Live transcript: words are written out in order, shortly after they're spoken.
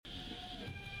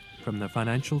From the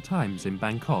Financial Times in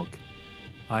Bangkok,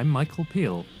 I'm Michael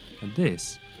Peel, and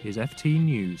this is FT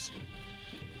News.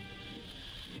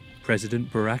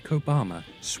 President Barack Obama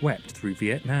swept through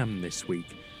Vietnam this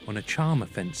week on a charm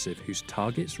offensive whose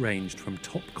targets ranged from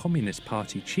top Communist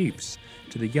Party chiefs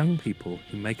to the young people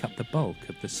who make up the bulk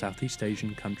of the Southeast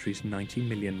Asian country's 90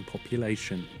 million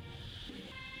population.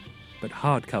 But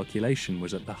hard calculation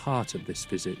was at the heart of this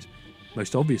visit,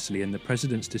 most obviously in the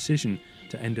president's decision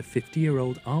to end a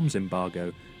 50-year-old arms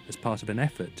embargo as part of an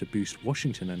effort to boost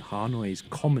Washington and Hanoi's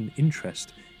common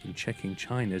interest in checking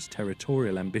China's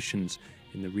territorial ambitions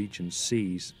in the region's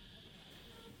seas.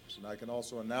 And I can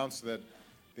also announce that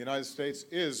the United States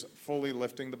is fully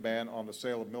lifting the ban on the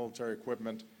sale of military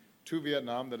equipment to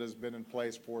Vietnam that has been in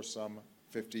place for some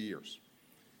 50 years.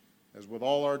 As with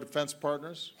all our defense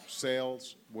partners,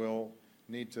 sales will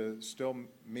need to still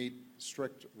meet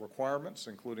strict requirements,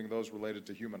 including those related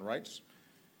to human rights.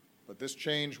 But this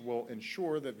change will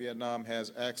ensure that Vietnam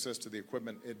has access to the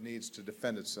equipment it needs to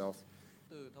defend itself.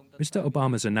 Mr.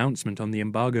 Obama's announcement on the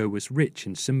embargo was rich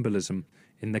in symbolism.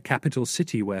 In the capital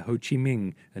city where Ho Chi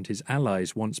Minh and his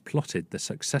allies once plotted the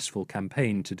successful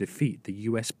campaign to defeat the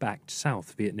US-backed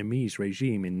South Vietnamese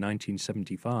regime in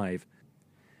 1975.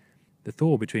 The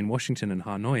thaw between Washington and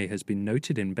Hanoi has been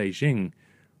noted in Beijing,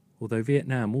 although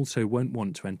Vietnam also won't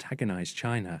want to antagonize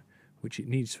China, which it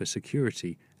needs for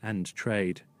security and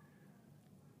trade.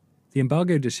 The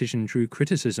embargo decision drew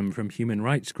criticism from human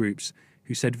rights groups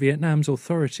who said Vietnam's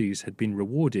authorities had been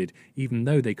rewarded even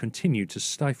though they continued to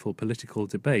stifle political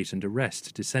debate and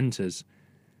arrest dissenters.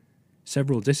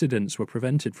 Several dissidents were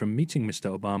prevented from meeting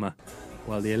Mr. Obama,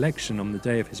 while the election on the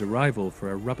day of his arrival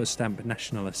for a rubber-stamp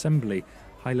National Assembly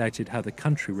highlighted how the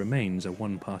country remains a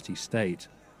one-party state.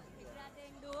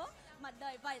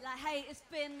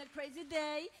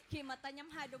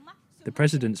 The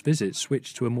president's visit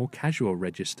switched to a more casual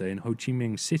register in Ho Chi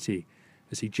Minh City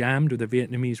as he jammed with a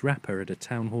Vietnamese rapper at a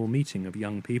town hall meeting of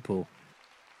young people.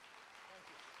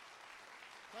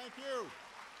 Thank you.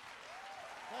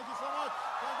 Thank you so much.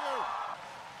 Thank you.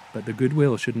 But the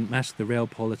goodwill shouldn't mask the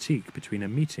realpolitik between a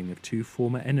meeting of two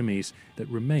former enemies that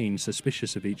remain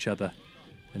suspicious of each other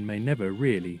and may never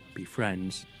really be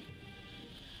friends.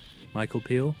 Michael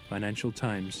Peel, Financial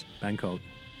Times, Bangkok.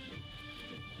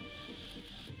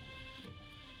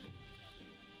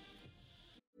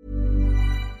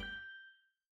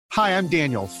 Hi, I'm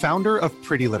Daniel, founder of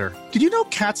Pretty Litter. Did you know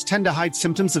cats tend to hide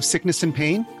symptoms of sickness and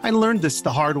pain? I learned this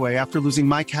the hard way after losing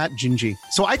my cat, Gingy.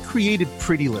 So I created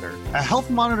Pretty Litter, a health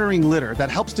monitoring litter that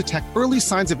helps detect early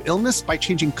signs of illness by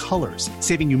changing colors,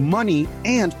 saving you money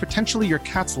and potentially your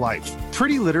cat's life.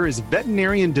 Pretty Litter is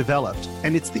veterinarian developed,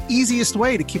 and it's the easiest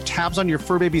way to keep tabs on your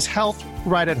fur baby's health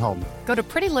right at home. Go to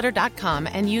prettylitter.com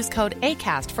and use code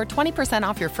ACAST for 20%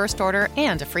 off your first order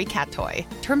and a free cat toy.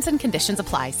 Terms and conditions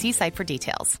apply. See site for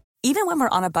details. Even when we're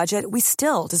on a budget, we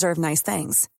still deserve nice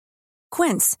things.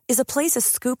 Quince is a place to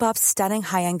scoop up stunning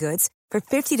high-end goods for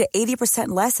 50 to 80%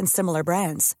 less than similar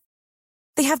brands.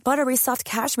 They have buttery soft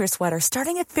cashmere sweaters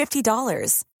starting at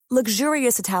 $50,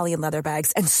 luxurious Italian leather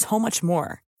bags, and so much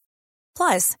more.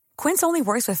 Plus, Quince only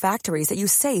works with factories that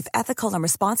use safe, ethical, and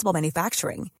responsible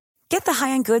manufacturing. Get the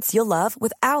high-end goods you'll love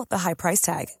without the high price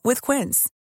tag with Quince.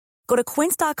 Go to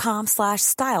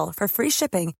quince.com/style for free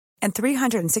shipping and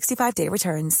 365-day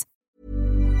returns.